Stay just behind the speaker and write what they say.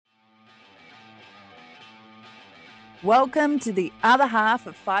Welcome to the other half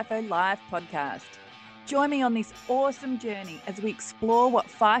of FIFO Life podcast. Join me on this awesome journey as we explore what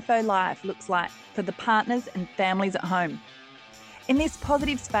FIFO life looks like for the partners and families at home. In this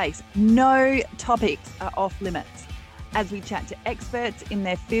positive space, no topics are off limits as we chat to experts in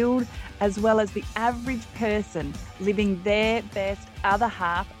their field as well as the average person living their best other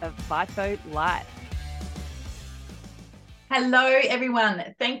half of FIFO life. Hello,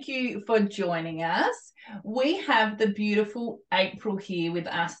 everyone. Thank you for joining us. We have the beautiful April here with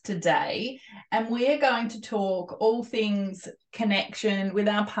us today, and we are going to talk all things connection with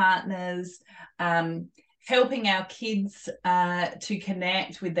our partners, helping our kids to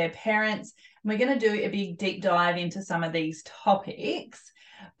connect with their parents. And we're going to do a big deep dive into some of these topics.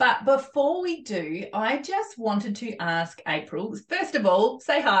 But before we do, I just wanted to ask April, first of all,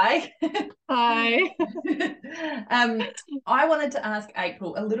 say hi. Hi. I wanted to ask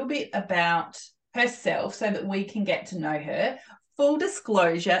April a little bit about herself so that we can get to know her. Full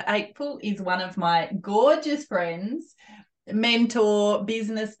disclosure, April is one of my gorgeous friends, mentor,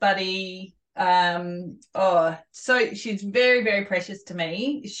 business buddy. So she's very, very precious to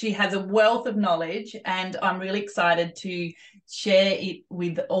me. She has a wealth of knowledge, and I'm really excited to share it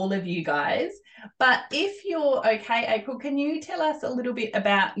with all of you guys. But if you're okay, April, can you tell us a little bit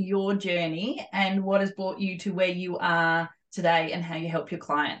about your journey and what has brought you to where you are today and how you help your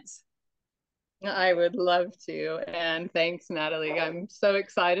clients? I would love to. And thanks, Natalie. I'm so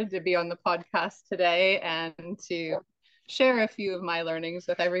excited to be on the podcast today and to share a few of my learnings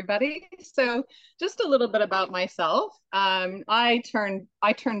with everybody. So just a little bit about myself. I turned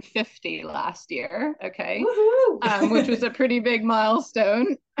 50 last year, okay, which was a pretty big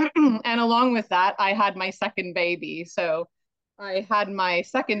milestone. And along with that, I had my second baby. So I had my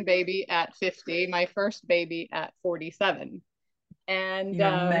second baby at 50, my first baby at 47. And you're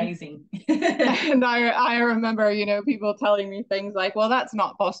amazing. And I remember, people telling me things like, well, that's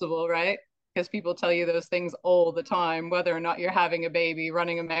not possible, right? Because people tell you those things all the time, whether or not you're having a baby,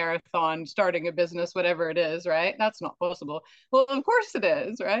 running a marathon, starting a business, whatever it is, right? That's not possible. Well, of course it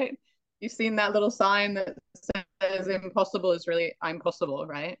is, right? You've seen that little sign that says impossible is really I'm possible,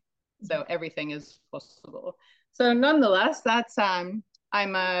 right? So everything is possible. So nonetheless, that's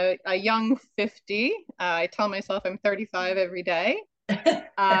I'm a young 50. I tell myself I'm 35 every day.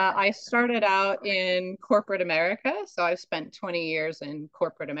 I started out in corporate America. So I've spent 20 years in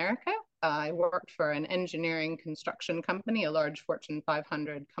corporate America. I worked for an engineering construction company, a large Fortune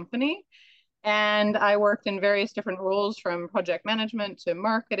 500 company. And I worked in various different roles from project management to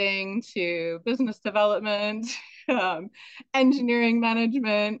marketing to business development, engineering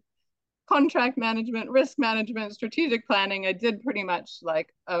management, contract management, risk management, strategic planning. I did pretty much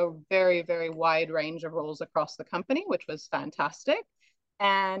like a very, very wide range of roles across the company, which was fantastic.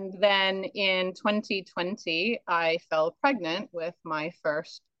 And then in 2020, I fell pregnant with my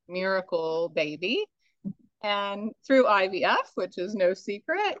first miracle baby, and through IVF, which is no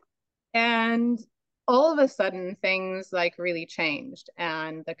secret. And all of a sudden, things like really changed.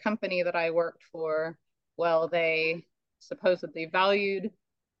 And the company that I worked for, well, they supposedly valued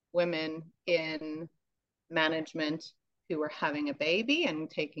women in management who were having a baby and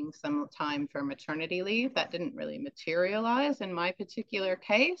taking some time for maternity leave. That didn't really materialize in my particular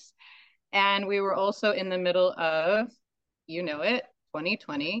case. And we were also in the middle of,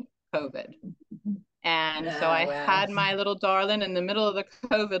 2020 COVID. And so I had my little darling in the middle of the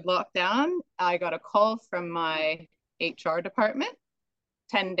COVID lockdown. I got a call from my HR department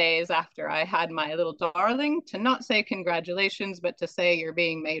 10 days after I had my little darling to not say congratulations, but to say you're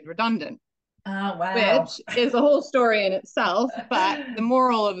being made redundant. Oh, wow. Which is a whole story in itself. But the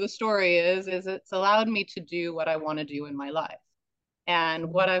moral of the story is it's allowed me to do what I want to do in my life.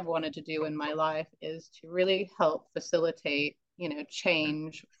 And what I've wanted to do in my life is to really help facilitate,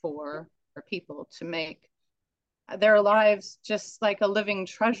 change for people to make their lives just like a living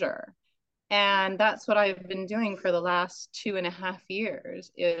treasure. And that's what I've been doing for the last 2.5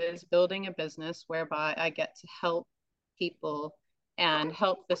 years, is building a business whereby I get to help people and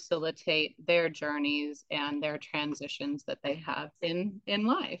help facilitate their journeys and their transitions that they have in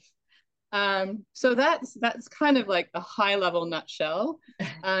life. So that's kind of like the high level nutshell.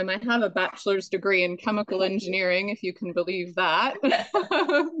 I have a bachelor's degree in chemical engineering, if you can believe that.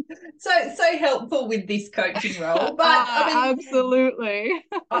 so helpful with this coaching role. But absolutely.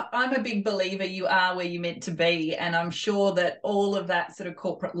 I'm a big believer you are where you're meant to be. And I'm sure that all of that sort of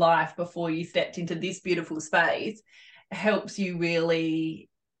corporate life before you stepped into this beautiful space helps you really,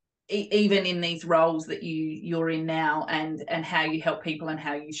 even in these roles that you're in now, and how you help people and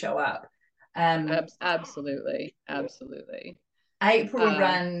how you show up. Absolutely. April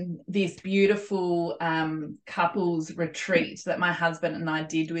ran this beautiful couples retreat that my husband and I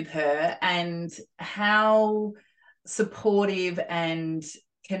did with her, and how supportive and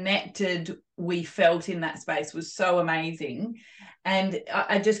connected we felt in that space was so amazing. And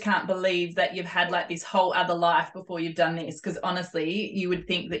I just can't believe that you've had like this whole other life before you've done this, because honestly, you would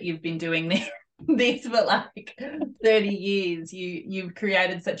think that you've been doing this for like 30 years. You've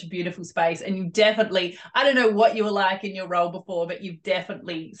created such a beautiful space, and you definitely, I don't know what you were like in your role before, but you've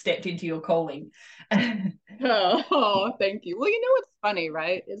definitely stepped into your calling. Oh, thank you. Well, you know what's funny,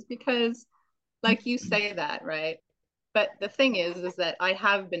 right? Is because like you say that, right? But the thing is that I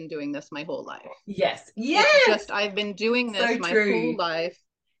have been doing this my whole life. Yes. It's Yes. just I've been doing this So my whole true. life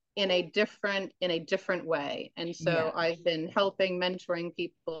in a different way. And so Yeah. I've been helping, mentoring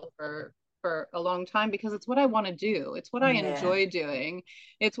people for a long time because it's what I want to do. It's what I Yeah. enjoy doing.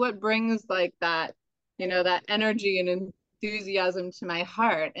 It's what brings like that, that energy and enthusiasm to my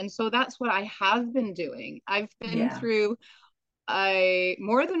heart. And so that's what I have been doing. I've been Yeah. through I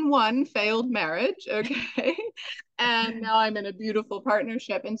more than one failed marriage, okay? And now I'm in a beautiful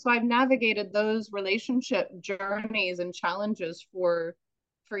partnership. And so I've navigated those relationship journeys and challenges for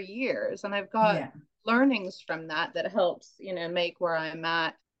years. And I've got Yeah. learnings from that that helps, make where I'm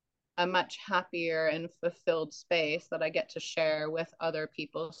at a much happier and fulfilled space that I get to share with other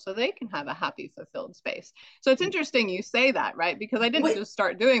people so they can have a happy, fulfilled space. So it's interesting you say that, right? Because I didn't We, just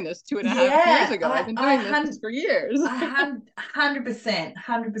start doing this 2.5 years yeah, ago. I've been doing this for years.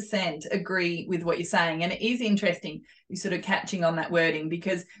 100% agree with what you're saying. And it is interesting you sort of catching on that wording,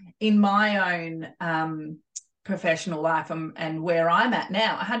 because in my own professional life and where I'm at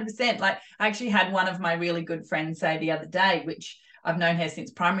now, 100%, like I actually had one of my really good friends say the other day, which I've known her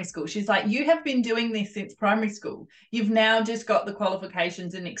since primary school. She's like, you have been doing this since primary school. You've now just got the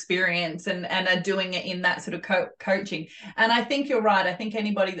qualifications and experience and are doing it in that sort of coaching. And I think you're right. I think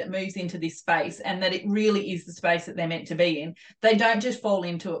anybody that moves into this space, and that it really is the space that they're meant to be in, they don't just fall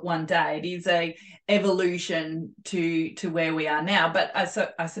into it one day. It is a evolution to where we are now. But I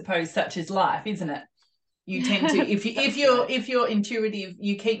suppose such is life, isn't it? You tend to, if you're intuitive,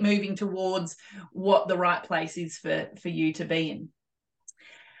 you keep moving towards what the right place is for you to be in.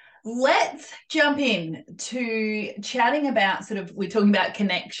 Let's jump in to chatting about we're talking about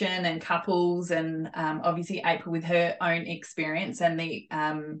connection and couples, and obviously April with her own experience and the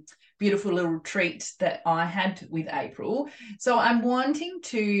beautiful little treat that I had with April. So I'm wanting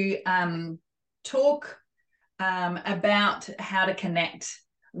to talk about how to connect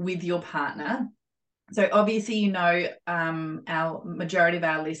with your partner. So obviously, our majority of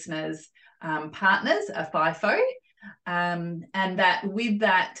our listeners' partners are FIFO, and that with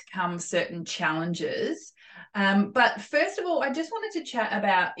that comes certain challenges. But first of all, I just wanted to chat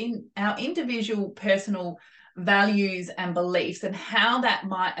about in our individual personal values and beliefs, and how that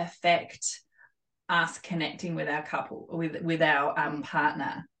might affect us connecting with our couple, with our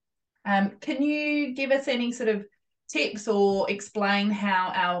partner. Can you give us any sort of tips or explain how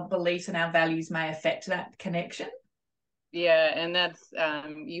our beliefs and our values may affect that connection? Yeah, and that's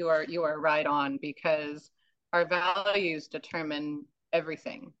you are right on, because our values determine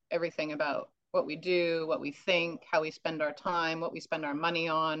everything about what we do, what we think, how we spend our time, what we spend our money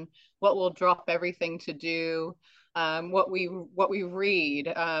on, what we'll drop everything to do, what we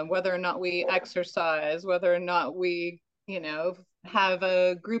read, whether or not we exercise, whether or not we have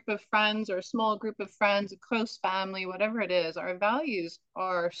a group of friends or a small group of friends, a close family, whatever it is. Our values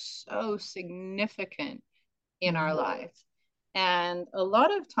are so significant in our life. And a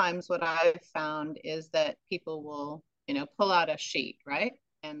lot of times what I've found is that people will, pull out a sheet, right?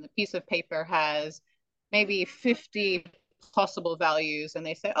 And the piece of paper has maybe 50 possible values, and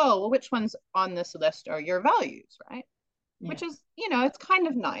they say, oh, well, which ones on this list are your values, right? Yeah. Which is, it's kind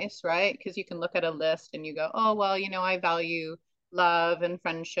of nice, right? Because you can look at a list and you go, oh, well, I value love and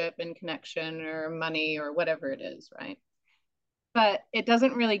friendship and connection or money or whatever it is, right? But it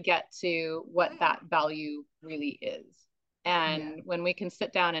doesn't really get to what that value really is. And Yeah. when we can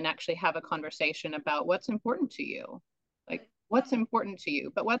sit down and actually have a conversation about what's important to you, like what's important to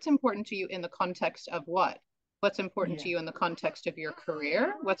you, but what's important to you in the context of what? What's important Yeah. to you in the context of your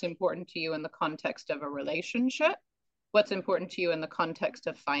career? What's important to you in the context of a relationship? What's important to you in the context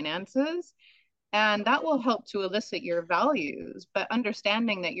of finances? And that will help to elicit your values, but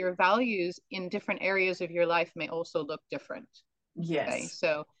understanding that your values in different areas of your life may also look different. Okay, Yes.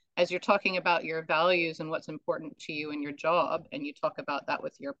 so as you're talking about your values and what's important to you in your job, and you talk about that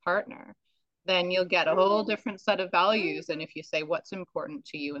with your partner, then you'll get a whole different set of values than if you say what's important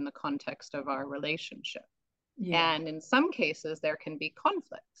to you in the context of our relationship. Yeah. And in some cases, there can be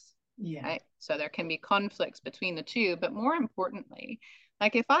conflicts. Yeah. right? So there can be conflicts between the two, but more importantly,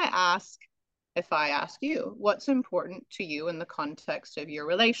 like if I ask you, what's important to you in the context of your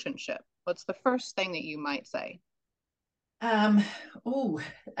relationship? What's the first thing that you might say? Oh,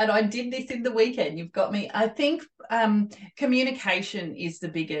 and I did this in the weekend. You've got me. I think communication is the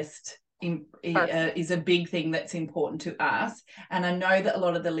biggest Perfect. is a big thing that's important to us. And I know that a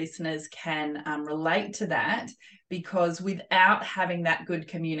lot of the listeners can relate to that, because without having that good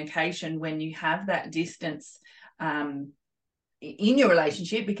communication, when you have that distance in your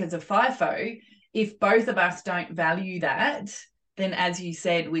relationship because of FIFO, if both of us don't value that, then as you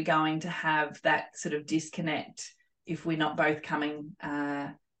said, we're going to have that sort of disconnect if we're not both coming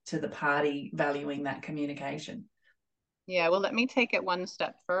to the party valuing that communication. Yeah, well, let me take it one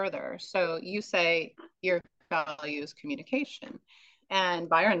step further. So you say your value is communication. And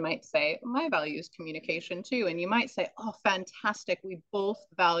Byron might say, my value is communication too. And you might say, oh, fantastic. We both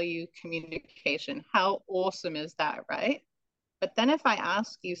value communication. How awesome is that, right? But then if I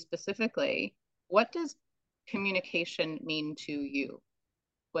ask you specifically, what does communication mean to you?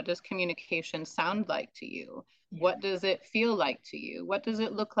 What does communication sound like to you? Yeah. What does it feel like to you? What does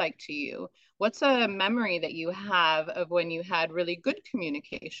it look like to you? What's a memory that you have of when you had really good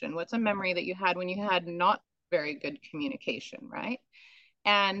communication? What's a memory that you had when you had not very good communication, right?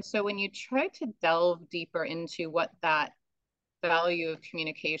 And so when you try to delve deeper into what that value of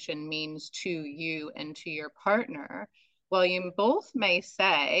communication means to you and to your partner, well, you both may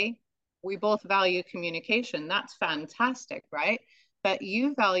say, we both value communication. That's fantastic, right? But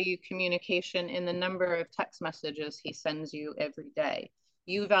you value communication in the number of text messages he sends you every day.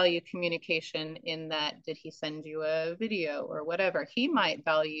 You value communication in that, did he send you a video or whatever? He might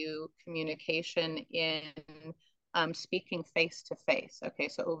value communication in speaking face to face. Okay,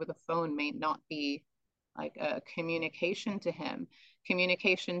 so over the phone may not be like a communication to him.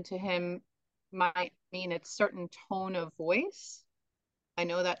 Communication to him might mean a certain tone of voice. I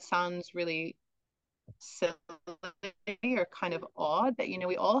know that sounds really silly or kind of odd, but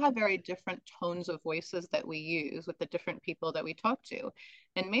we all have very different tones of voices that we use with the different people that we talk to.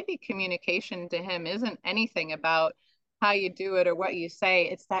 And maybe communication to him isn't anything about how you do it or what you say,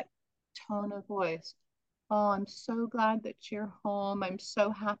 it's that tone of voice. Oh, I'm so glad that you're home. I'm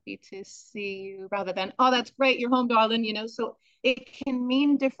so happy to see you, rather than, oh, that's great, you're home, darling. So it can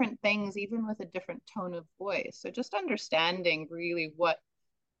mean different things, even with a different tone of voice. So just understanding really what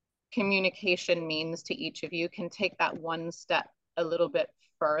communication means to each of you can take that one step a little bit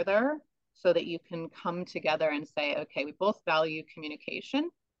further so that you can come together and say, okay, we both value communication,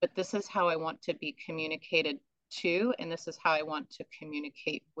 but this is how I want to be communicated to, and this is how I want to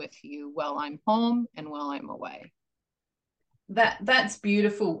communicate with you while I'm home and while I'm away. That's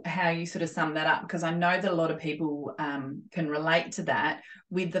beautiful how you sort of sum that up, because I know that a lot of people can relate to that,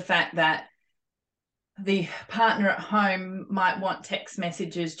 with the fact that the partner at home might want text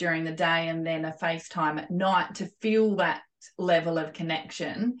messages during the day and then a FaceTime at night to feel that level of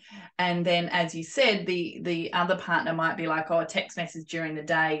connection. And then, as you said, the other partner might be like, oh, a text message during the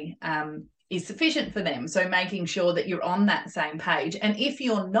day is sufficient for them. So making sure that you're on that same page. And if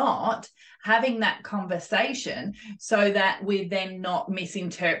you're not, having that conversation so that we're then not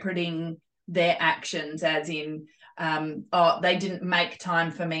misinterpreting their actions, as in, oh, they didn't make time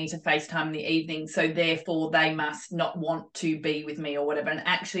for me to FaceTime in the evening, so therefore they must not want to be with me or whatever. And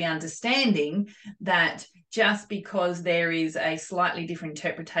actually understanding that just because there is a slightly different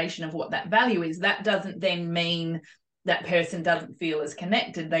interpretation of what that value is, that doesn't then mean that person doesn't feel as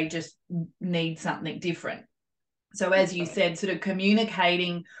connected. They just need something different. So as you said, sort of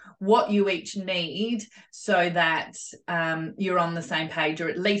communicating what you each need so that you're on the same page, or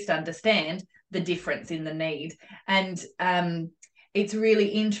at least understand the difference in the need. And it's really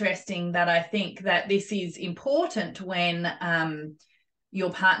interesting that I think that this is important when your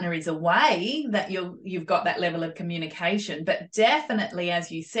partner is away, that you've got that level of communication. But definitely,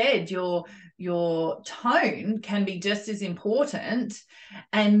 as you said, your tone can be just as important,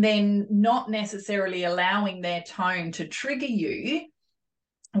 and then not necessarily allowing their tone to trigger you.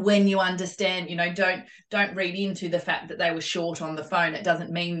 When you understand, don't read into the fact that they were short on the phone. It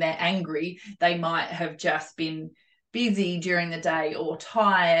doesn't mean they're angry. They might have just been busy during the day or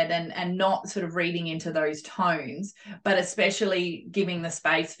tired, and not sort of reading into those tones, but especially giving the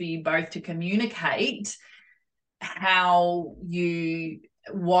space for you both to communicate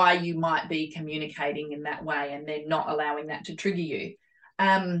why you might be communicating in that way, and then not allowing that to trigger you.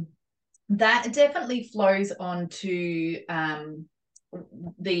 That definitely flows on to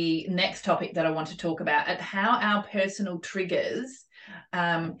the next topic that I want to talk about, at how our personal triggers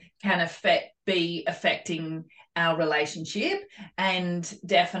can affect be affecting our relationship, and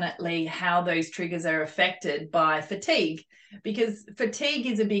definitely how those triggers are affected by fatigue, because fatigue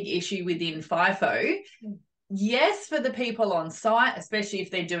is a big issue within FIFO. Yes, for the people on site, especially if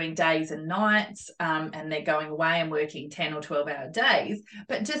they're doing days and nights, and they're going away and working 10 or 12-hour days,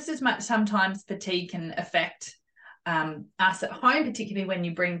 but just as much sometimes fatigue can affect us at home, particularly when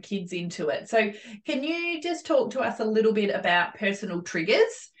you bring kids into it. So can you just talk to us a little bit about personal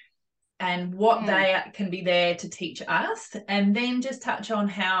triggers and what they can be there to teach us, and then just touch on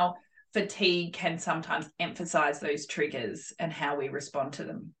how fatigue can sometimes emphasize those triggers and how we respond to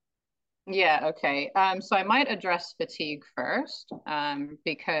them? Yeah, okay. So I might address fatigue first,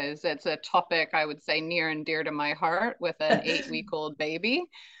 because it's a topic I would say near and dear to my heart with an 8-week-old baby,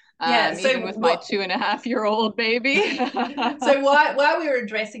 Yeah, so even with my 2.5-year-old baby. So while we were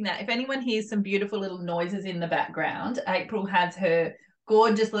addressing that, if anyone hears some beautiful little noises in the background, April has her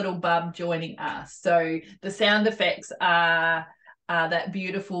gorgeous little bub joining us. So the sound effects are that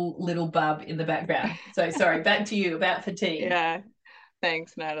beautiful little bub in the background. So sorry, back to you about fatigue. Yeah,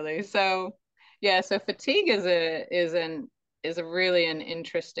 thanks, Natalie. So, yeah, so fatigue is a really an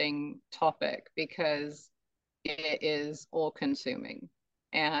interesting topic because it is all consuming.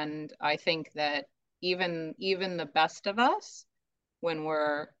 And I think that even the best of us, when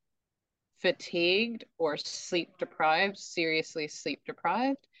we're fatigued or sleep deprived, seriously sleep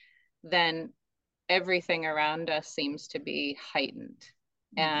deprived, then everything around us seems to be heightened.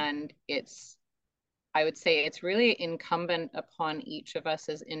 And I would say it's really incumbent upon each of us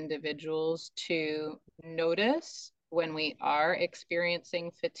as individuals to notice when we are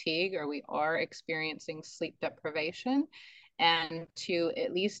experiencing fatigue or we are experiencing sleep deprivation, and to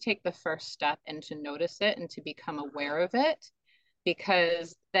at least take the first step and to notice it and to become aware of it,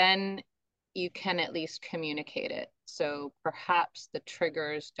 because then you can at least communicate it. So perhaps the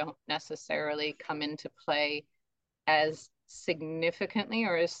triggers don't necessarily come into play as significantly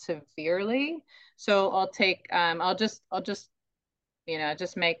or as severely. So I'll just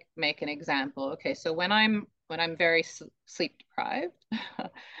just make an example. Okay, so when I'm very sleep deprived,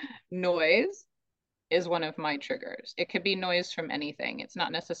 noise is one of my triggers. It could be noise from anything. It's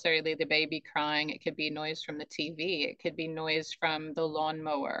not necessarily the baby crying. It could be noise from the TV. It could be noise from the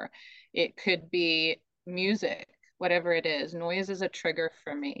lawnmower. It could be music, whatever it is. Noise is a trigger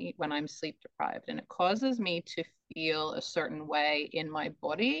for me when I'm sleep deprived, and it causes me to feel a certain way in my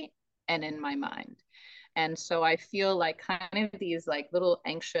body and in my mind. And so I feel like kind of these like little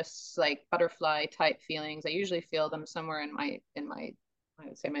anxious, like butterfly type feelings. I usually feel them somewhere in my I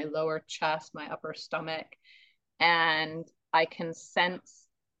would say my lower chest, my upper stomach. And I can sense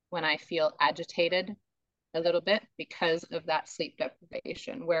when I feel agitated a little bit because of that sleep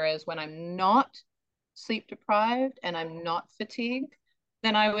deprivation. Whereas when I'm not sleep deprived and I'm not fatigued,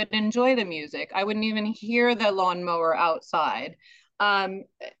 then I would enjoy the music. I wouldn't even hear the lawnmower outside. Um,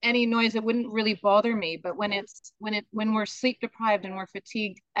 any noise, it wouldn't really bother me. But when we're sleep deprived and we're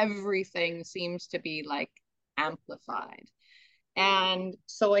fatigued, everything seems to be like amplified. And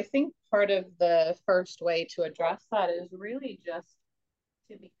so I think part of the first way to address that is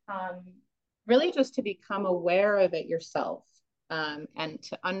to become to become aware of it yourself, and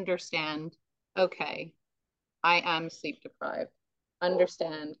to understand, okay, I am sleep deprived.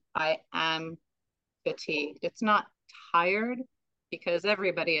 Understand I am fatigued. It's not tired, because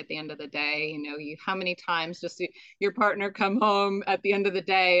everybody at the end of the day, how many times does your partner come home at the end of the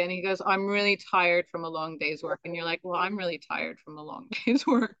day and he goes, I'm really tired from a long day's work. And you're like, well, I'm really tired from a long day's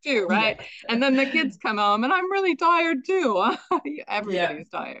work too, right? Yes. And then the kids come home and I'm really tired too. Yeah. Everybody's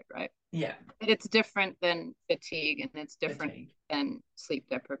tired, right? Yeah. But it's different than fatigue, and it's different Fatigue. than sleep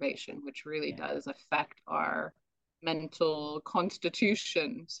deprivation, which really Yeah. does affect our mental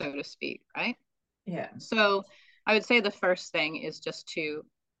constitution, so to speak, right? Yeah. So I would say the first thing is just to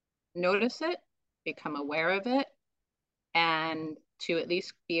notice it, become aware of it, and to at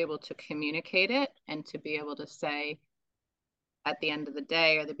least be able to communicate it, and to be able to say at the end of the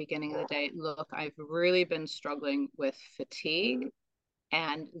day or the beginning of the day, look, I've really been struggling with fatigue.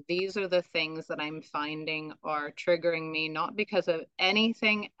 And these are the things that I'm finding are triggering me, not because of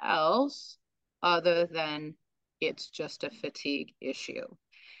anything else other than it's just a fatigue issue.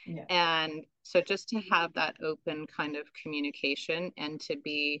 Yeah. And so just to have that open kind of communication, and to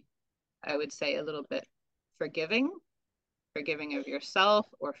be, I would say, a little bit forgiving, forgiving of yourself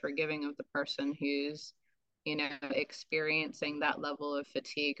or forgiving of the person who's, experiencing that level of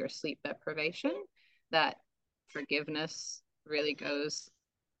fatigue or sleep deprivation. That forgiveness really goes,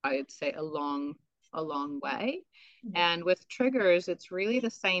 I would say, a long way. Yeah. And with triggers, it's really the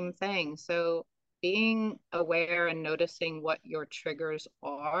same thing. So being aware and noticing what your triggers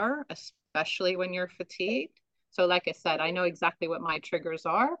are, especially when you're fatigued. So like I said, I know exactly what my triggers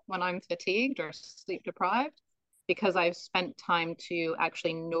are when I'm fatigued or sleep deprived because I've spent time to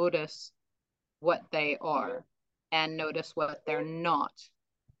actually notice what they are and notice what they're not.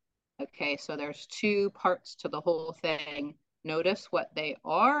 Okay, so there's two parts to the whole thing. Notice what they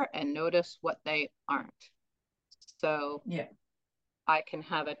are and notice what they aren't. So Yeah. I can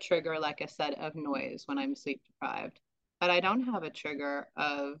have a trigger, like I said, of noise when I'm sleep deprived, but I don't have a trigger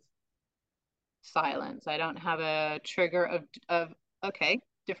of silence. I don't have a trigger of okay,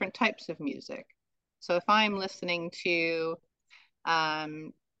 different types of music. So if I'm listening to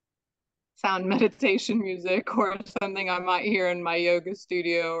um, sound meditation music or something I might hear in my yoga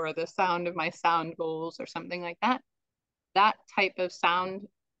studio or the sound of my sound bowls or something like that, that type of sound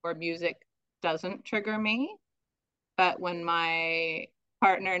or music doesn't trigger me. But when my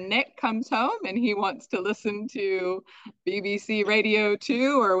partner Nick comes home and he wants to listen to BBC Radio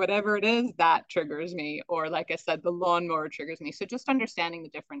 2 or whatever it is, that triggers me. Or like I said, the lawnmower triggers me. So just understanding the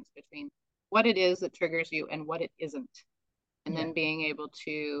difference between what it is that triggers you and what it isn't. And then being able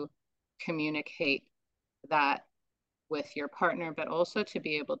to communicate that with your partner, but also to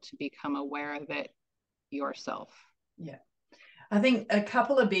be able to become aware of it yourself. Yeah. I think a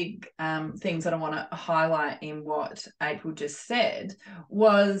couple of big things that I want to highlight in what April just said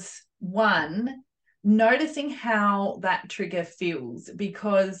was one, noticing how that trigger feels,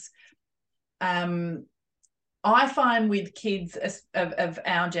 because I find with kids of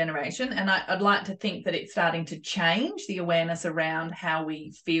our generation, and I'd like to think that it's starting to change, the awareness around how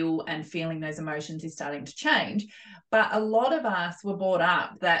we feel and feeling those emotions is starting to change. But a lot of us were brought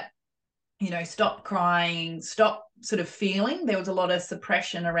up that, stop crying, stop sort of feeling. There was a lot of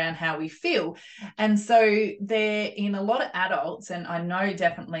suppression around how we feel. And so there, in a lot of adults, and I know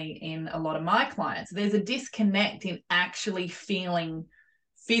definitely in a lot of my clients, there's a disconnect in actually feeling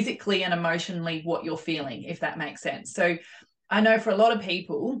physically and emotionally what you're feeling, if that makes sense. So I know for a lot of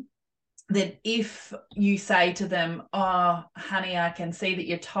people that if you say to them, oh, honey, I can see that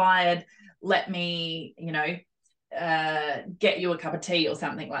you're tired, let me, get you a cup of tea or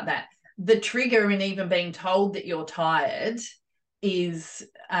something like that. The trigger in even being told that you're tired is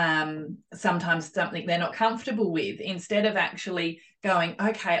sometimes something they're not comfortable with, instead of actually going,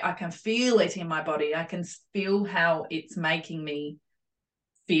 okay, I can feel it in my body. I can feel how it's making me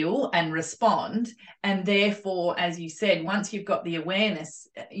feel and respond. And therefore, as you said, once you've got the awareness,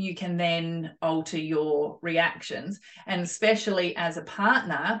 you can then alter your reactions. And especially as a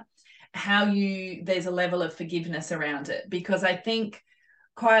partner, there's a level of forgiveness around it. Because I think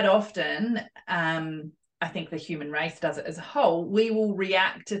quite often, I think the human race does it as a whole, we will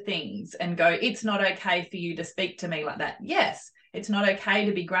react to things and go, it's not okay for you to speak to me like that. Yes, it's not okay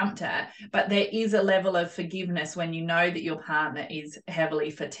to be grumped at, but there is a level of forgiveness when you know that your partner is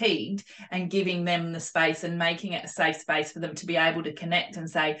heavily fatigued, and giving them the space and making it a safe space for them to be able to connect and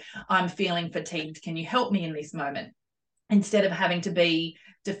say, I'm feeling fatigued. Can you help me in this moment? Instead of having to be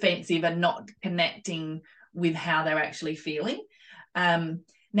defensive and not connecting with how they're actually feeling.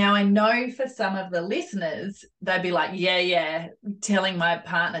 Now, I know for some of the listeners, they'd be like, yeah, telling my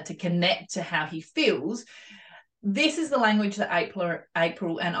partner to connect to how he feels. This is the language that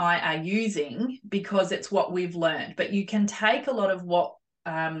April and I are using because it's what we've learned. But you can take a lot of what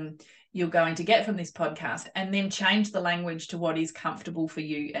you're going to get from this podcast and then change the language to what is comfortable for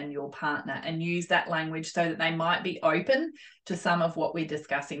you and your partner, and use that language so that they might be open to some of what we're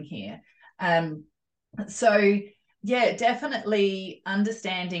discussing here. So yeah, definitely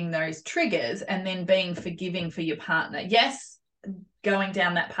understanding those triggers and then being forgiving for your partner. Yes, going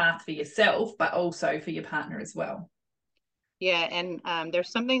down that path for yourself, but also for your partner as well. Yeah, and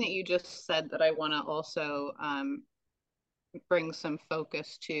there's something that you just said that I want to also bring some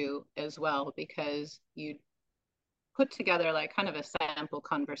focus to as well, because you put together like kind of a sample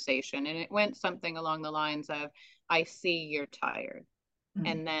conversation, and it went something along the lines of, I see you're tired.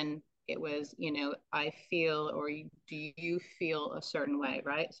 And then it was, I feel, or do you feel a certain way,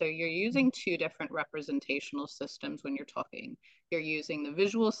 right? So you're using two different representational systems when you're talking. You're using the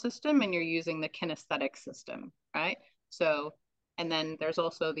visual system and you're using the kinesthetic system, right? So, and then there's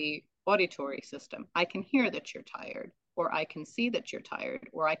also the auditory system. I can hear that you're tired, or I can see that you're tired,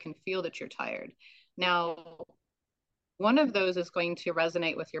 or I can feel that you're tired. Now, one of those is going to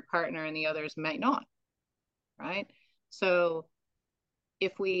resonate with your partner and the others might not, right? So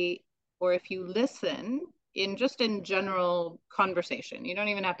if you listen in general conversation, you don't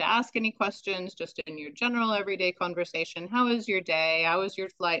even have to ask any questions, just in your general everyday conversation, how was your day, how was your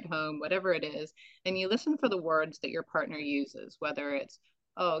flight home, whatever it is, and you listen for the words that your partner uses, whether it's,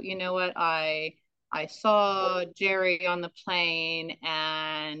 oh, you know what, I saw Jerry on the plane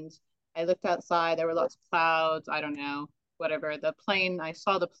and I looked outside, there were lots of clouds, I don't know, whatever. The plane, I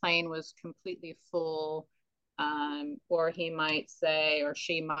saw the plane was completely full. Or he might say, or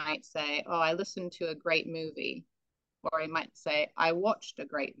she might say, oh, I listened to a great movie. Or he might say, I watched a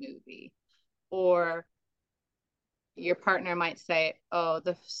great movie. Or your partner might say, oh,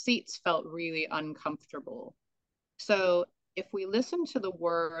 the seats felt really uncomfortable. So if we listen to the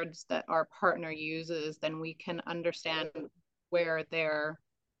words that our partner uses, then we can understand where they're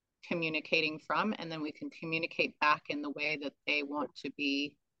communicating from, and then we can communicate back in the way that they want to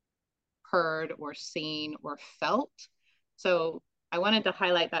be heard or seen or felt. So I wanted to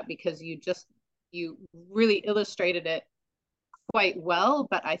highlight that because you really illustrated it quite well,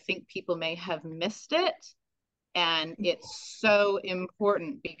 but I think people may have missed it. And it's so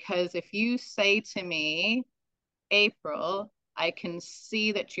important because if you say to me, April, I can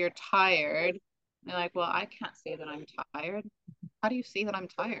see that you're tired. And like, well, I can't see that I'm tired. How do you see that I'm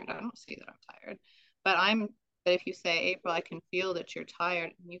tired? I don't see that I'm tired. But if you say, April, I can feel that you're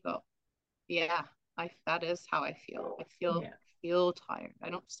tired, and you go, yeah, that is how I feel. I feel tired. I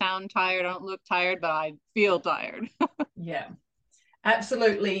don't sound tired. I don't look tired, but I feel tired. Yeah.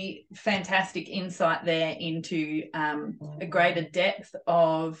 Absolutely fantastic insight there into a greater depth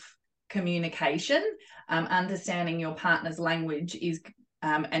of communication. Understanding your partner's language is,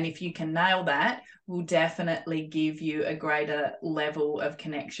 and if you can nail that, will definitely give you a greater level of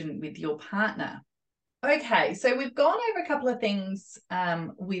connection with your partner. Okay, so we've gone over a couple of things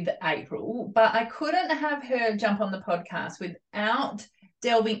with April, but I couldn't have her jump on the podcast without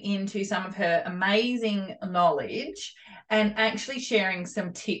delving into some of her amazing knowledge and actually sharing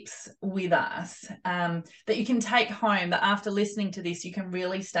some tips with us that you can take home, that after listening to this, you can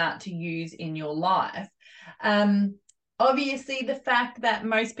really start to use in your life. Obviously, the fact that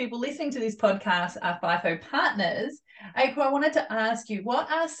most people listening to this podcast are FIFO partners, April, I wanted to ask you,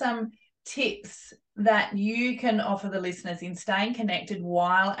 what are some tips that you can offer the listeners in staying connected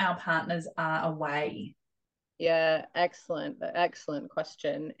while our partners are away? Yeah, excellent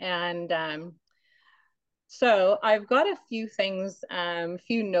question. And so I've got a few things,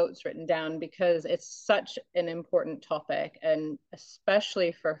 few notes written down because it's such an important topic, and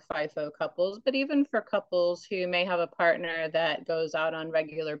especially for FIFO couples, but even for couples who may have a partner that goes out on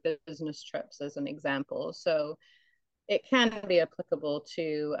regular business trips, as an example. So it can be applicable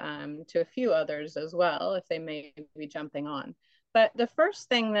to a few others as well if they may be jumping on. But the first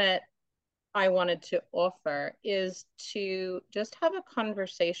thing that I wanted to offer is to just have a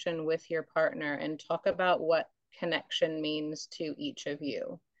conversation with your partner and talk about what connection means to each of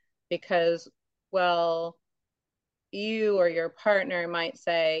you. Because, well, you or your partner might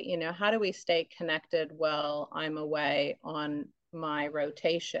say, you know, how do we stay connected while I'm away on my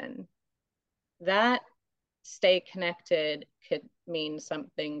rotation? That stay connected could mean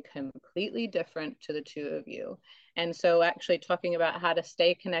something completely different to the two of you. And so, actually, talking about how to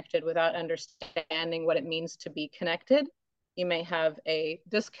stay connected without understanding what it means to be connected, you may have a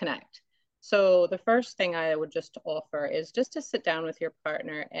disconnect. So, the first thing I would just offer is just to sit down with your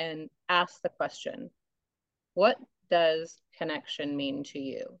partner and ask the question, what does connection mean to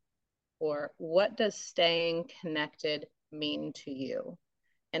you? Or what does staying connected mean to you?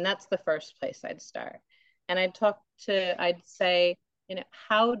 And that's the first place I'd start. And I'd say, you know,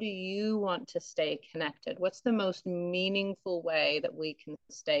 how do you want to stay connected? What's the most meaningful way that we can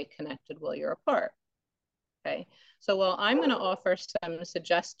stay connected while you're apart? Okay. So while I'm going to offer some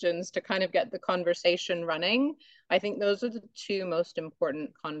suggestions to kind of get the conversation running, I think those are the two most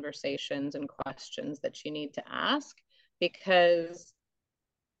important conversations and questions that you need to ask, because,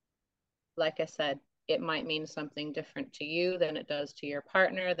 like I said, it might mean something different to you than it does to your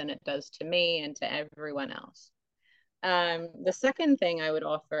partner, than it does to me and to everyone else. The second thing I would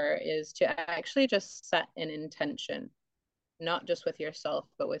offer is to actually just set an intention, not just with yourself,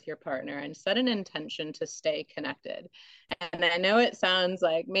 but with your partner, and set an intention to stay connected. And I know it sounds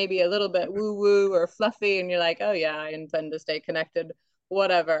like maybe a little bit woo woo or fluffy, and you're like, oh yeah, I intend to stay connected,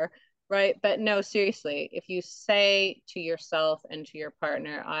 whatever. Right. But no, seriously, if you say to yourself and to your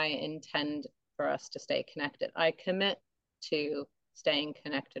partner, I intend for us to stay connected, I commit to staying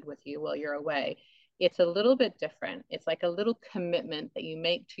connected with you while you're away, it's a little bit different. It's like a little commitment that you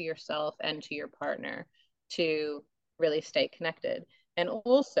make to yourself and to your partner to really stay connected. And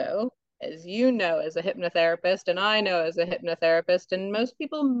also, as you know, as a hypnotherapist, and I know as a hypnotherapist, and most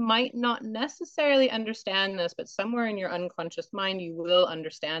people might not necessarily understand this, but somewhere in your unconscious mind, you will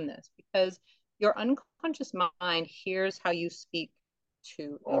understand this, because your unconscious mind hears how you speak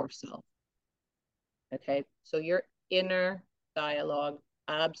to yourself. Okay. So your inner dialogue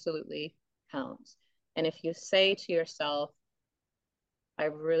absolutely counts. And if you say to yourself, I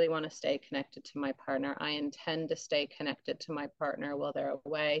really want to stay connected to my partner. I intend to stay connected to my partner while they're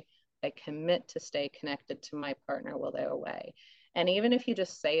away. I commit to stay connected to my partner while they're away. And even if you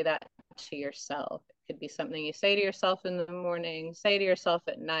just say that to yourself, it could be something you say to yourself in the morning, say to yourself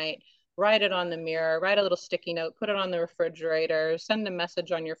at night, write it on the mirror, write a little sticky note, put it on the refrigerator, send a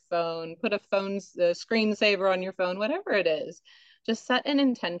message on your phone, put a screensaver on your phone, whatever it is. Just set an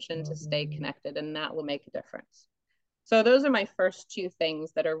intention to stay connected, and that will make a difference. So those are my first two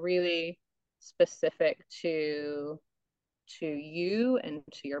things that are really specific to you and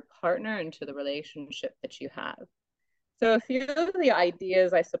to your partner and to the relationship that you have. So a few of the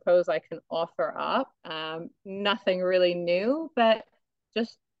ideas I suppose I can offer up, nothing really new, but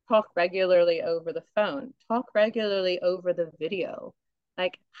just talk regularly over the phone, talk regularly over the video.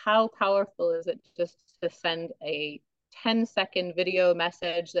 Like, how powerful is it just to send a 10-second video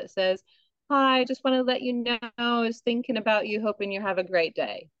message that says, "Hi, just want to let you know I was thinking about you, hoping you have a great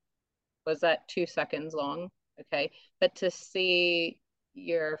day." Was that 2 seconds long? Okay. But to see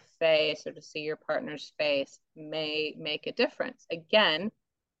your face or to see your partner's face may make a difference. Again,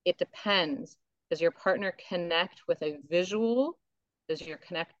 it depends. Does your partner connect with a visual? Does your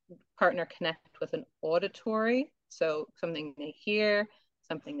partner connect with an auditory? So something they hear,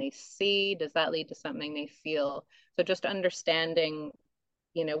 something they see, does that lead to something they feel? So just understanding,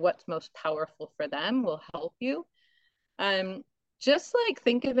 what's most powerful for them will help you. Just like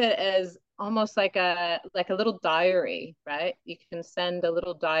think of it as almost like a little diary, right? You can send a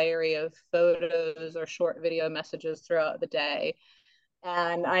little diary of photos or short video messages throughout the day.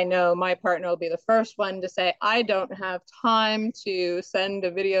 And I know my partner will be the first one to say, I don't have time to send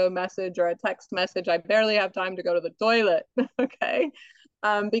a video message or a text message. I barely have time to go to the toilet. Okay.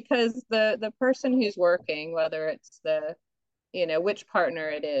 Because the person who's working, whether it's which partner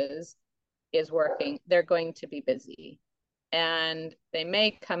it is working, they're going to be busy. And they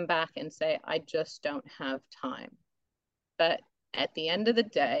may come back and say, I just don't have time. But at the end of the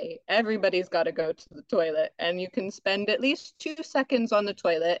day, everybody's got to go to the toilet, and you can spend at least 2 seconds on the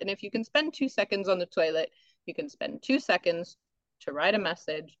toilet. And if you can spend 2 seconds on the toilet, you can spend 2 seconds to write a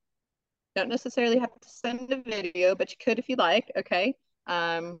message. Don't necessarily have to send a video, but you could if you like. Okay.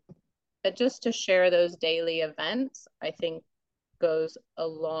 But just to share those daily events, I think goes a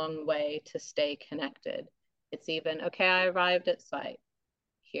long way to stay connected. It's even, okay, I arrived at site.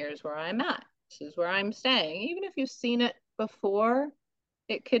 Here's where I'm at. This is where I'm staying. Even if you've seen it before,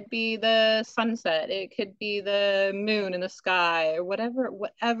 it could be the sunset, it could be the moon in the sky, or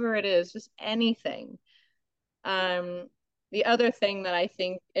whatever it is, just anything. The other thing that I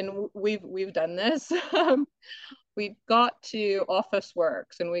think, and we've done this, we got to Office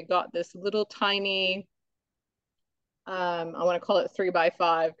Works and we got this little tiny, I want to call it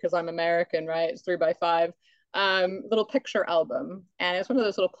 3x5 because I'm American, right? It's 3x5, little picture album. And it's one of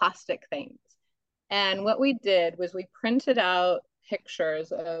those little plastic things. And what we did was we printed out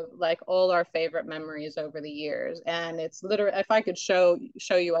pictures of like all our favorite memories over the years. And it's literally, if I could show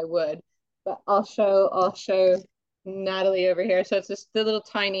you, I would, but I'll show Natalie over here. So it's just the little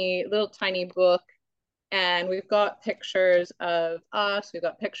tiny book. And we've got pictures of us, we've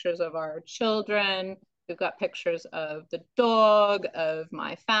got pictures of our children, we've got pictures of the dog, of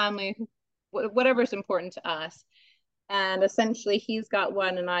my family, whatever's important to us. And essentially he's got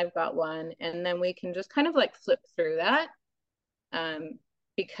one and I've got one. And then we can just kind of like flip through that.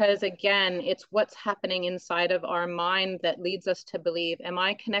 Because again, it's what's happening inside of our mind that leads us to believe, am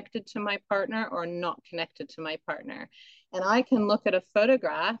I connected to my partner or not connected to my partner? And I can look at a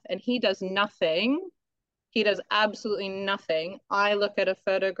photograph and he does nothing. He does absolutely nothing. I look at a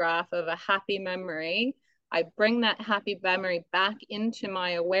photograph of a happy memory. I bring that happy memory back into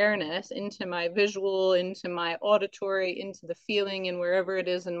my awareness, into my visual, into my auditory, into the feeling, and wherever it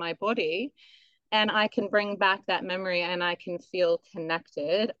is in my body. And I can bring back that memory and I can feel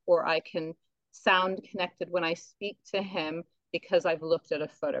connected, or I can sound connected when I speak to him because I've looked at a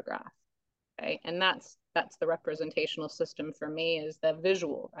photograph. Okay. And that's the representational system for me, is the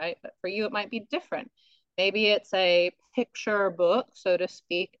visual, right? But for you, it might be different. Maybe it's a picture book, so to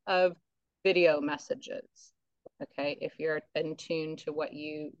speak, of video messages. Okay, if you're in tune to what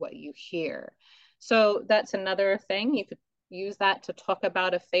you hear. So that's another thing. You could use that to talk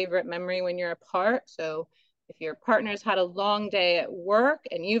about a favorite memory when you're apart. So if your partner's had a long day at work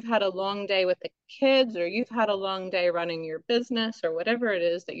and you've had a long day with the kids, or you've had a long day running your business, or whatever it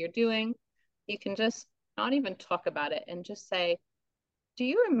is that you're doing, you can just not even talk about it and just say, do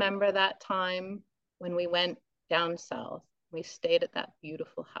you remember that time when we went down south? We stayed at that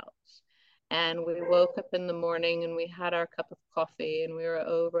beautiful house and we woke up in the morning and we had our cup of coffee and we were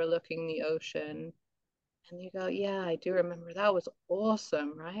overlooking the ocean. And you go, yeah, I do remember that was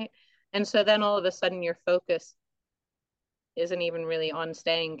awesome, right? And so then all of a sudden your focus isn't even really on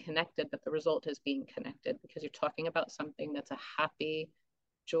staying connected, but the result is being connected because you're talking about something that's a happy,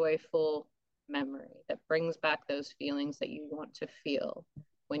 joyful memory that brings back those feelings that you want to feel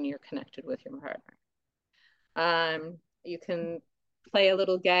when you're connected with your partner. You can play a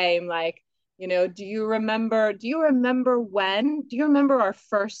little game like, do you remember our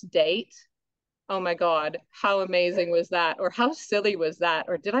first date? Oh my God, how amazing was that? Or how silly was that?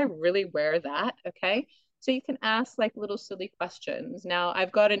 Or did I really wear that? Okay. So you can ask like little silly questions. Now,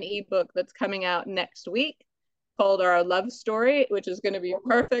 I've got an ebook that's coming out next week called Our Love Story, which is going to be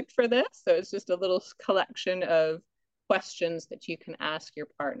perfect for this. So it's just a little collection of questions that you can ask your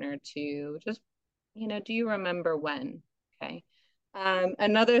partner to just, do you remember when? Okay.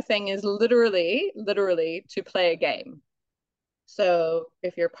 Another thing is literally to play a game. So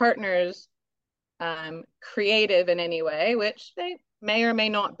if your partner's creative in any way, which they may or may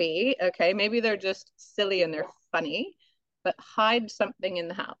not be. Okay, maybe they're just silly and they're funny, but hide something in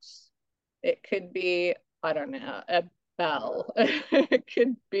the house. It could be, I don't know, a bell. It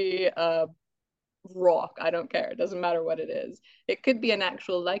could be a rock. I don't care. It doesn't matter what it is. It could be an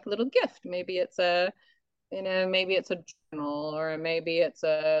actual like little gift. Maybe it's a journal or maybe it's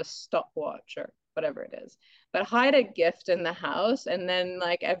a stopwatch or whatever it is. But hide a gift in the house and then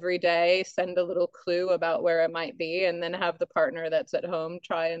like every day send a little clue about where it might be and then have the partner that's at home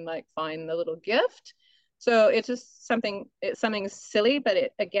try and like find the little gift. So it's something silly, but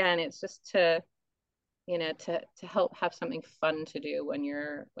it's just to help have something fun to do when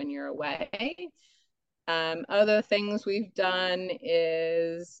you're away. Other things we've done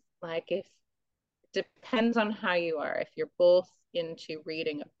is like if depends on how you are. If you're both into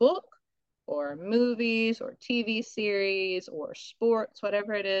reading a book or movies or TV series or sports,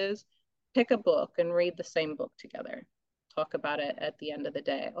 whatever it is, pick a book and read the same book together. Talk about it at the end of the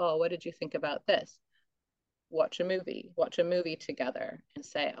day. Oh, what did you think about this? Watch a movie together and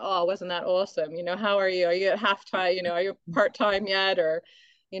say, oh, wasn't that awesome? How are you? Are you at halftime? Are you part-time yet? Or,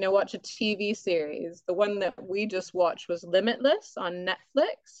 watch a TV series. The one that we just watched was Limitless on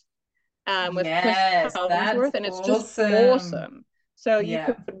Netflix with Chris Yes, that's Helmsworth, and it's just awesome. awesome. So you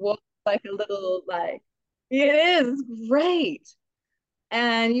could Yeah. watch like a little like it is great,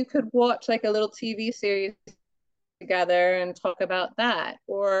 and you could watch like a little TV series together and talk about that.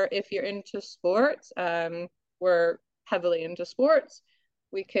 Or if you're into sports, we're heavily into sports.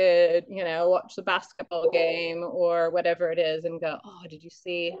 We could, watch the basketball game or whatever it is and go, oh, did you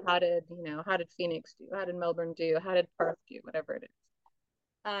see how did Phoenix do? How did Melbourne do? How did Perth do? Whatever it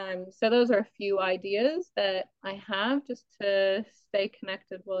is. So those are a few ideas that I have just to stay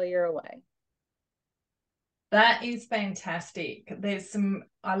connected while you're away. That is fantastic.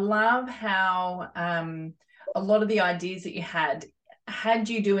 I love how a lot of the ideas that you had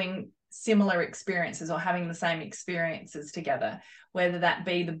you doing similar experiences or having the same experiences together, whether that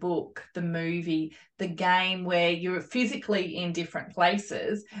be the book, the movie, the game, where you're physically in different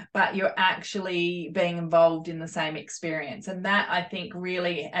places, but you're actually being involved in the same experience. And that, I think,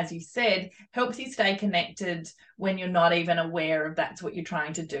 really, as you said, helps you stay connected when you're not even aware of that's what you're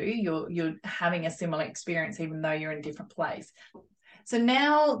trying to do. You're having a similar experience even though you're in a different place. So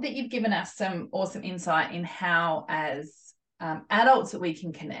now that you've given us some awesome insight in how as adults that we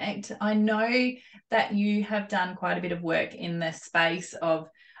can connect, I know that you have done quite a bit of work in the space of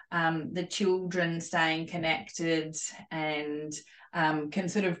the children staying connected and can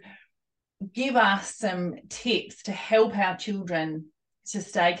sort of give us some tips to help our children to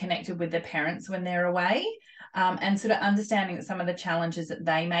stay connected with their parents when they're away, and sort of understanding that some of the challenges that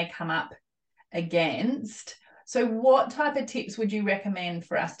they may come up against. So what type of tips would you recommend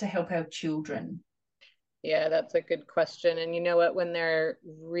for us to help our children? Yeah, that's a good question. And you know what, when they're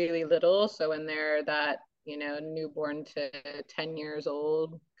really little, so when they're that, newborn to 10 years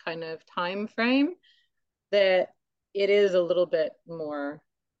old kind of time frame, that it is a little bit more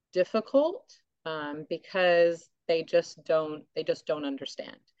difficult because they just don't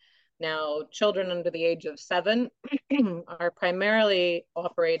understand. Now, children under the age of 7 are primarily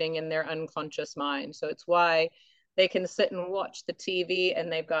operating in their unconscious mind. So it's why they can sit and watch the TV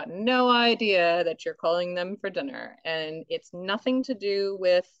and they've got no idea that you're calling them for dinner. And it's nothing to do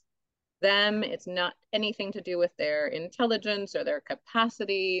with them. It's not anything to do with their intelligence or their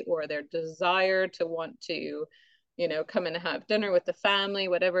capacity or their desire to want to, come and have dinner with the family,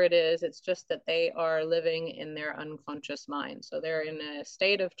 whatever it is. It's just that they are living in their unconscious mind. So they're in a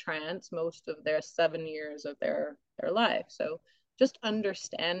state of trance most of their 7 years of their life. So just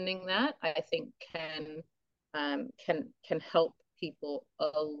understanding that, I think, can help people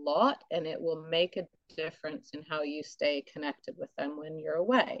a lot, and it will make a difference in how you stay connected with them when you're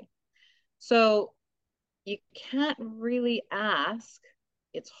away. So you can't really ask,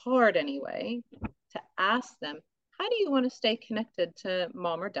 it's hard anyway, to ask them, how do you want to stay connected to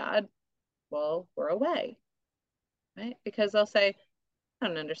mom or dad while we're away? Right? Because they'll say, I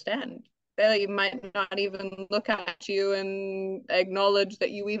don't understand. They might not even look at you and acknowledge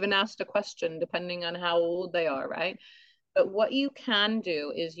that you even asked a question, depending on how old they are, right? But what you can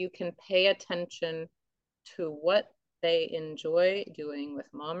do is you can pay attention to what they enjoy doing with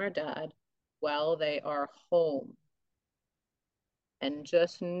mom or dad while they are home. And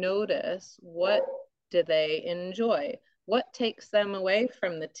just notice, what do they enjoy? What takes them away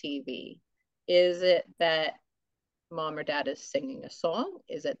from the TV? Is it that mom or dad is singing a song?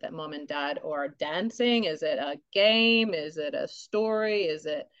 Is it that mom and dad are dancing? Is it a game? Is it a story? Is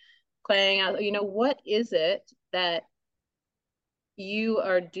it playing out? You know, what is it that you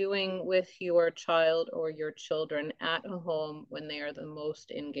are doing with your child or your children at home when they are the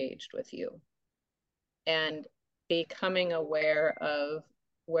most engaged with you? And becoming aware of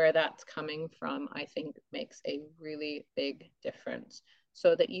where that's coming from, I think makes a really big difference,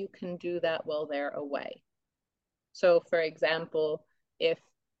 so that you can do that while they're away. So, for example, if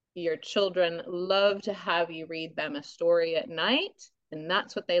your children love to have you read them a story at night, and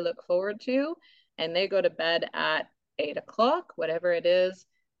that's what they look forward to, and they go to bed at 8 o'clock, whatever it is,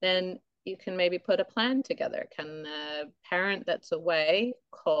 then you can maybe put a plan together. Can the parent that's away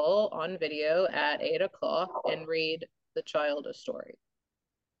call on video at 8 o'clock and read the child a story?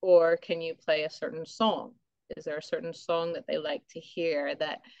 Or can you play a certain song? Is there a certain song that they like to hear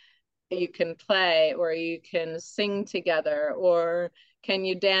that you can play, or you can sing together, or can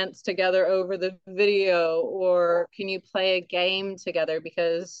you dance together over the video, or can you play a game together?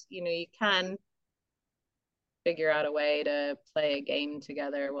 Because you can figure out a way to play a game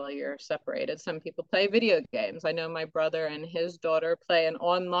together while you're separated. Some people play video games. I know my brother and his daughter play an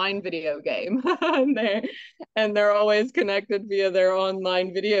online video game and they're always connected via their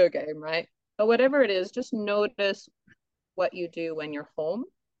online video game, right? But whatever it is, just notice what you do when you're home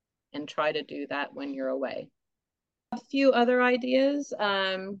and try to do that when you're away. A few other ideas,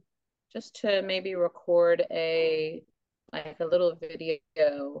 just to maybe record a little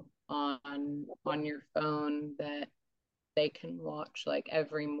video on your phone that they can watch like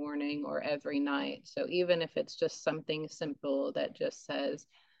every morning or every night. So even if it's just something simple that just says,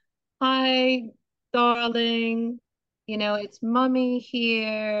 hi, darling, it's mommy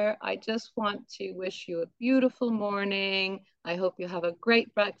here. I just want to wish you a beautiful morning. I hope you have a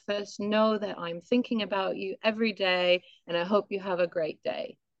great breakfast. Know that I'm thinking about you every day, and I hope you have a great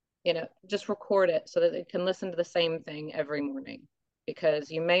day. Just record it so that they can listen to the same thing every morning, because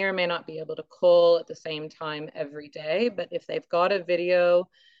you may or may not be able to call at the same time every day. But if they've got a video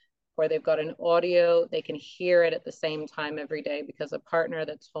or they've got an audio, they can hear it at the same time every day, because a partner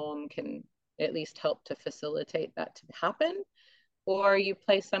that's home can at least help to facilitate that to happen. Or you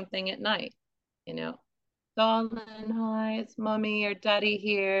play something at night, darling, hi, it's mommy or daddy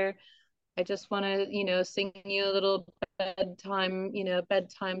here. I just want to, sing you a little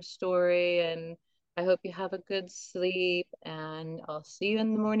bedtime story, and I hope you have a good sleep, and I'll see you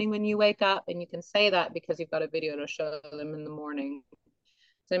in the morning when you wake up. And you can say that because you've got a video to show them in the morning.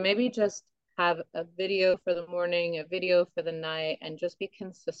 So maybe just have a video for the morning, a video for the night, and just be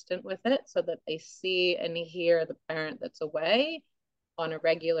consistent with it so that they see and hear the parent that's away on a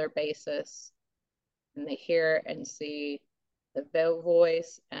regular basis, and they hear and see the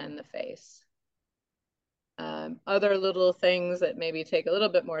voice and the face. Other little things that maybe take a little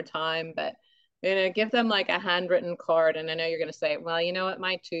bit more time, but give them like a handwritten card. And I know you're going to say, well, you know what,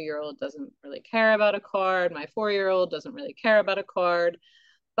 my 2-year-old doesn't really care about a card, my 4-year-old doesn't really care about a card.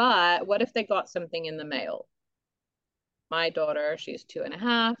 But what if they got something in the mail? My daughter, she's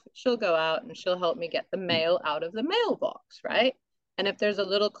 2.5, she'll go out and she'll help me get the mail out of the mailbox, right? And if there's a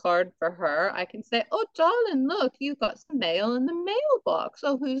little card for her, I can say, oh, darling, look, you've got some mail in the mailbox.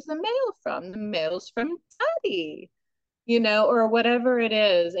 Oh, who's the mail from? The mail's from daddy, or whatever it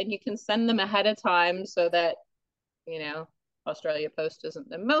is. And you can send them ahead of time so that, Australia Post isn't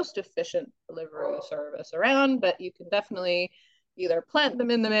the most efficient delivery service around, but you can definitely either plant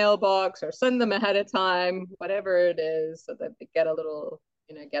them in the mailbox or send them ahead of time, whatever it is, so that they get a little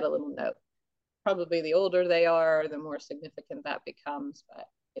note. Probably the older they are, the more significant that becomes, but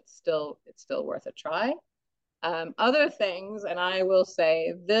it's still worth a try. Other things, and I will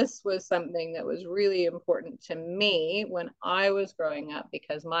say this was something that was really important to me when I was growing up,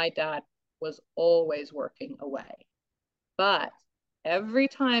 because my dad was always working away. But every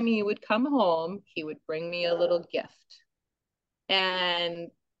time he would come home, he would bring me a little gift. And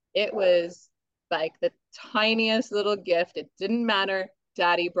it was like the tiniest little gift. It didn't matter.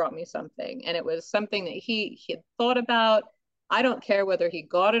 Daddy brought me something. And it was something that he had thought about. I don't care whether he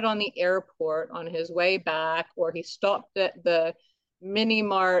got it on the airport on his way back or he stopped at the mini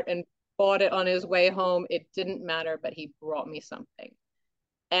mart and bought it on his way home. It didn't matter, but he brought me something.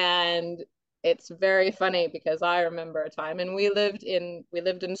 And it's very funny because I remember a time, and we lived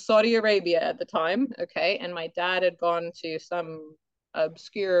in Saudi Arabia at the time, okay, and my dad had gone to some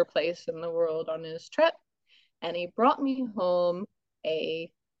obscure place in the world on his trip, and he brought me home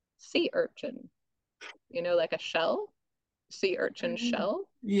a sea urchin, like a shell, sea urchin shell.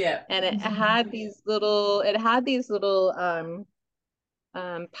 Yeah. And it had these little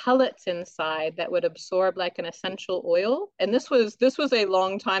pellets inside that would absorb like an essential oil. And this was a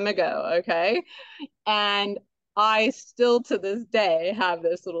long time ago, okay? And I still to this day have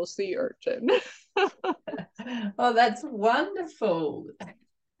this little sea urchin. Oh, that's wonderful.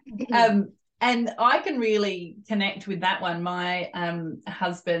 And I can really connect with that one. My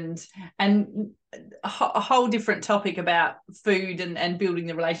husband, and a whole different topic about food and building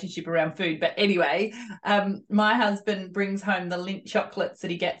the relationship around food. But anyway, my husband brings home the Lindt chocolates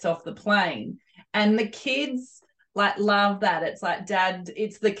that he gets off the plane, and the kids like love that. It's like, Dad,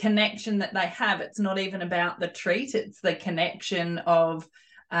 it's the connection that they have. It's not even about the treat. It's the connection of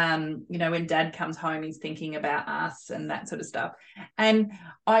when Dad comes home, he's thinking about us and that sort of stuff. And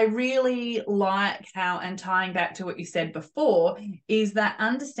I really like how, and tying back to what you said before, is that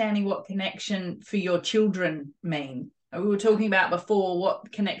understanding what connection for your children mean. We were talking about before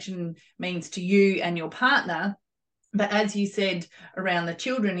what connection means to you and your partner, but as you said around the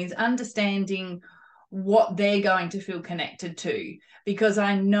children is understanding what they're going to feel connected to. Because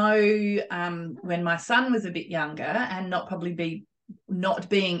I know when my son was a bit younger and not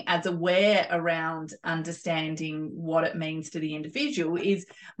being as aware around understanding what it means to the individual, is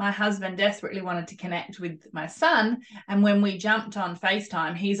my husband desperately wanted to connect with my son, and when we jumped on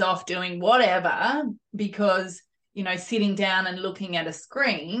FaceTime, he's off doing whatever, because sitting down and looking at a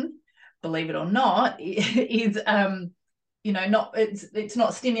screen, believe it or not, is it's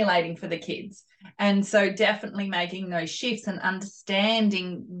not stimulating for the kids. And so definitely making those shifts and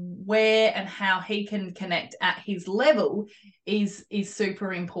understanding where and how he can connect at his level is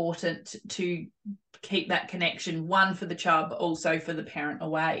super important to keep that connection, one for the child but also for the parent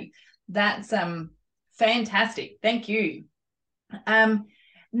away. That's fantastic. Thank you.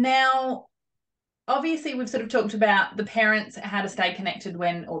 Now obviously we've sort of talked about the parents, how to stay connected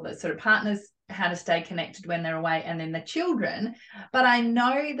when, or the sort of partners, how to stay connected when they're away, and then the children. But I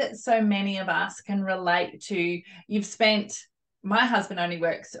know that so many of us can relate to, my husband only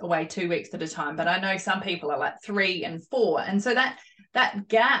works away 2 weeks at a time, but I know some people are like 3 and 4. And so that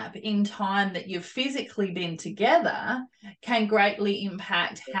gap in time that you've physically been together can greatly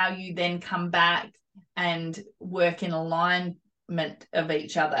impact how you then come back and work in alignment of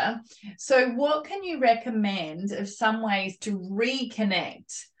each other. So what can you recommend of some ways to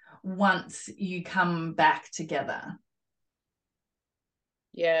reconnect once you come back together?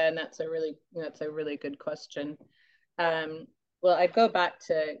 Yeah, and that's a really good question. Well, I'd go back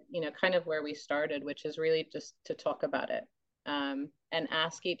to kind of where we started, which is really just to talk about it, and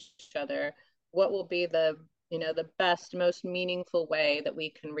ask each other what will be the best, most meaningful way that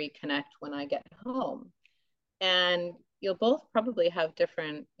we can reconnect when I get home. And you'll both probably have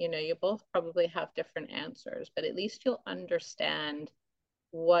different answers, but at least you'll understand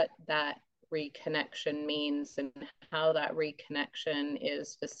what that reconnection means and how that reconnection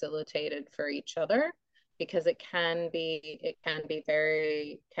is facilitated for each other, because it can be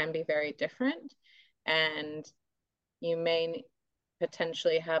very different, and you may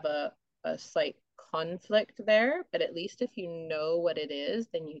potentially have a slight conflict there, but at least if you know what it is,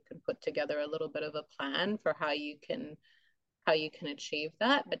 then you can put together a little bit of a plan for how you can achieve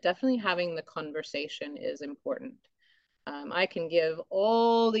that. But definitely having the conversation is important. I can give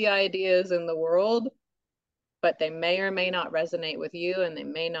all the ideas in the world, but they may or may not resonate with you, and they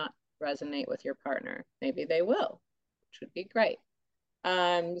may not resonate with your partner. Maybe they will, which would be great.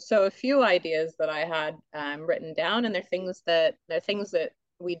 So a few ideas that I had written down, and they're things that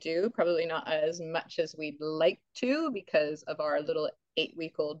we do, probably not as much as we'd like to because of our little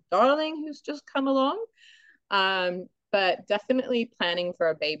 8-week-old darling who's just come along. But definitely planning for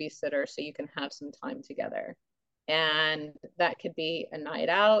a babysitter so you can have some time together. And that could be a night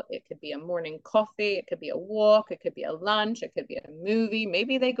out, it could be a morning coffee, it could be a walk, it could be a lunch, it could be a movie.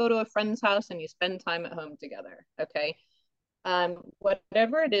 Maybe they go to a friend's house and you spend time at home together, okay?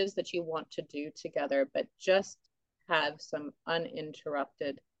 Whatever it is that you want to do together, but just have some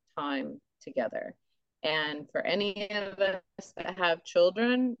uninterrupted time together. And for any of us that have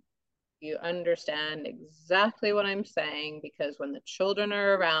children, you understand exactly what I'm saying, because when the children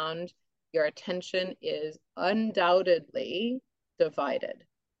are around, your attention is undoubtedly divided,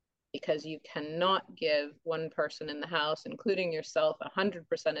 because you cannot give one person in the house, including yourself,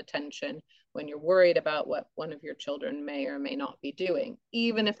 100% attention when you're worried about what one of your children may or may not be doing.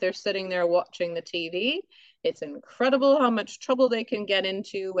 Even if they're sitting there watching the TV, it's incredible how much trouble they can get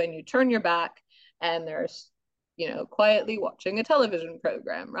into when you turn your back and they're, quietly watching a television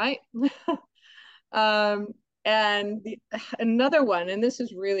program, right? um, and another one, and this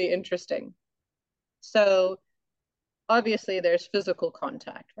is really interesting. So obviously there's physical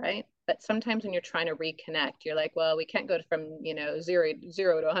contact, right? But sometimes when you're trying to reconnect, you're like, well, we can't go from, zero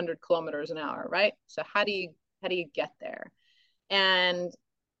to 100 kilometers an hour, right? So how do you get there? And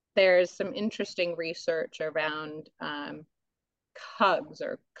there's some interesting research around hugs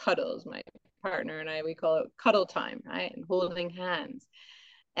or cuddles. My partner and I, we call it cuddle time, right? And holding hands.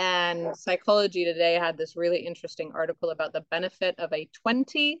 And Psychology Today had this really interesting article about the benefit of a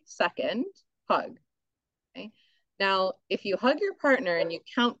 20-second hug. Okay? Now, if you hug your partner and you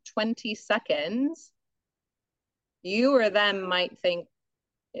count 20 seconds, you or them might think,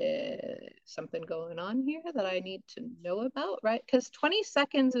 something going on here that I need to know about, right? Because 20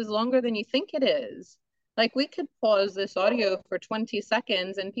 seconds is longer than you think it is. Like, we could pause this audio for 20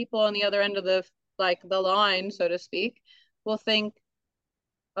 seconds and people on the other end of the line, so to speak, will think,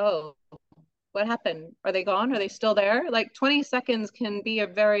 oh, what happened? Are they gone? Are they still there? Like, 20 seconds can be a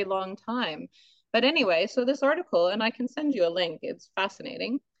very long time. But anyway, so this article, and I can send you a link, it's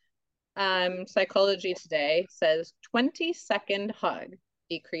fascinating. Psychology Today says 20-second hug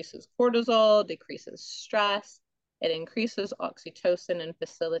decreases cortisol, decreases stress, it increases oxytocin and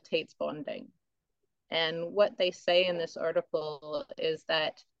facilitates bonding. And what they say in this article is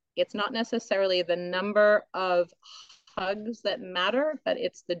that it's not necessarily the number of hugs that matter, but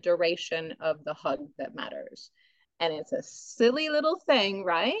it's the duration of the hug that matters. And it's a silly little thing,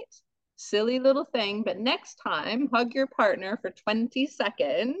 right? Silly little thing, but next time, hug your partner for 20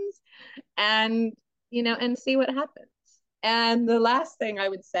 seconds and, and see what happens. And the last thing I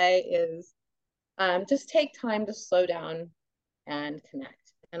would say is just take time to slow down and connect.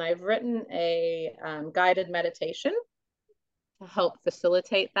 And I've written a guided meditation to help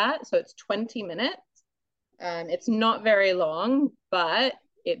facilitate that. So it's 20 minutes. It's not very long, but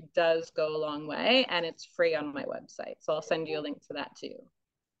it does go a long way, and it's free on my website. So I'll send you a link to that too.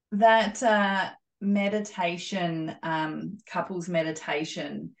 That meditation, couples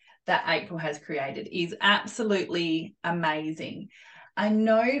meditation that April has created is absolutely amazing. I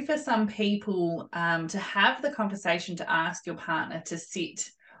know for some people, to have the conversation, to ask your partner to sit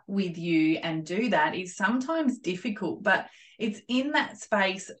with you and do that is sometimes difficult, but it's in that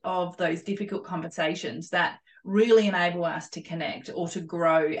space of those difficult conversations that really enable us to connect or to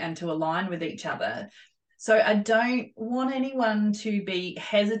grow and to align with each other. So I don't want anyone to be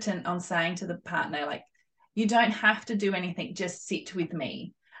hesitant on saying to the partner, like, you don't have to do anything, just sit with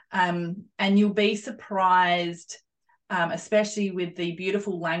me. And you'll be surprised, especially with the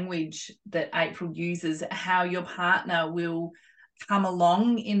beautiful language that April uses, how your partner will come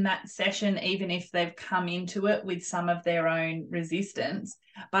along in that session, even if they've come into it with some of their own resistance.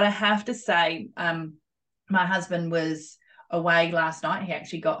 But I have to say, my husband was away last night. He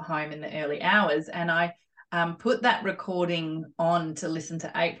actually got home in the early hours, and I put that recording on to listen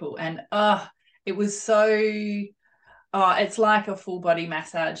to April, and it was so it's like a full body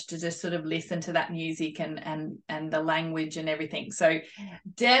massage to just sort of listen to that music and the language and everything. So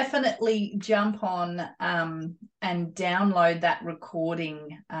definitely jump on and download that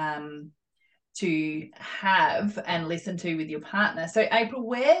recording to have and listen to with your partner. So April,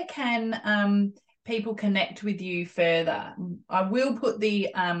 where can people connect with you further? I will put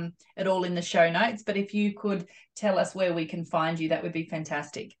it all in the show notes, but if you could tell us where we can find you, that would be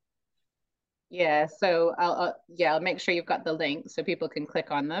fantastic. Yeah, so I'll make sure you've got the link so people can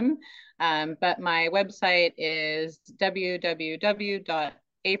click on them. But my website is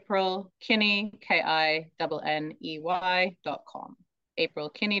www.aprilkinney.com.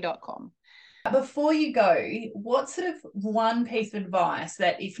 aprilkinney.com. Before you go, what sort of one piece of advice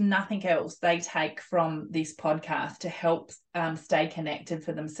that, if nothing else, they take from this podcast to help stay connected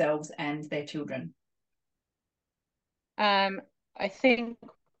for themselves and their children? I think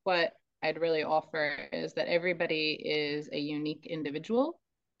what I'd really offer is that everybody is a unique individual,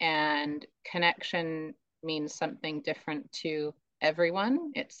 and connection means something different to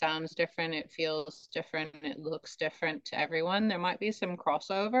everyone. It sounds different, it feels different, it looks different to everyone. There might be some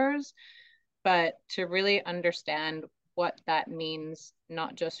crossovers, but to really understand what that means,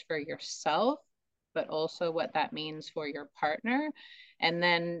 not just for yourself, but also what that means for your partner. And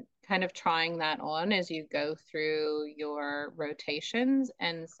then kind of trying that on as you go through your rotations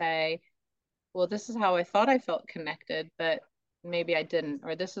and say, well, this is how I thought I felt connected, but maybe I didn't,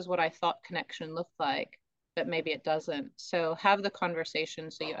 or this is what I thought connection looked like, but maybe it doesn't. So have the conversation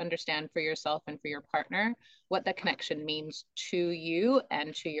so you understand for yourself and for your partner what the connection means to you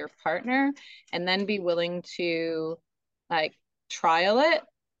and to your partner, and then be willing to like trial it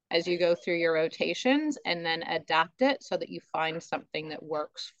as you go through your rotations and then adapt it so that you find something that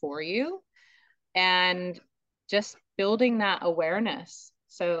works for you. And just building that awareness.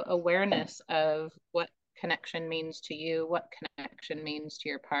 So awareness of what connection means to you, what connection means to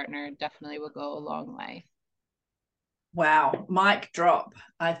your partner definitely will go a long way. Wow, mic drop.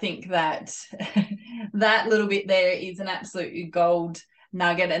 I think that that little bit there is an absolute gold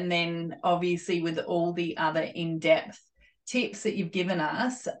nugget. And then obviously with all the other in-depth tips that you've given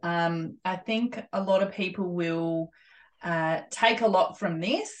us, I think a lot of people will take a lot from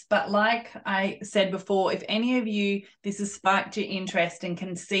this. But like I said before, if any of you, this has sparked your interest and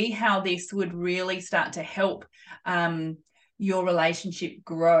can see how this would really start to help your relationship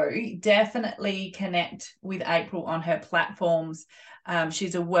grow, definitely connect with April on her platforms.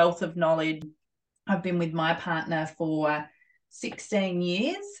 She's a wealth of knowledge. I've been with my partner for 16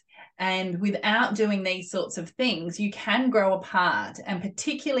 years. And without doing these sorts of things, you can grow apart. And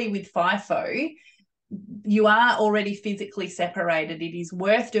particularly with FIFO, you are already physically separated. It is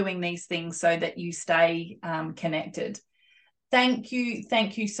worth doing these things so that you stay connected. Thank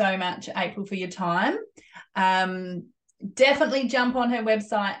you so much, April, for your time. Definitely jump on her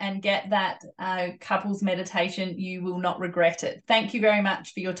website and get that couples meditation. You will not regret it. Thank you very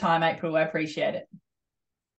much for your time, April. I appreciate it.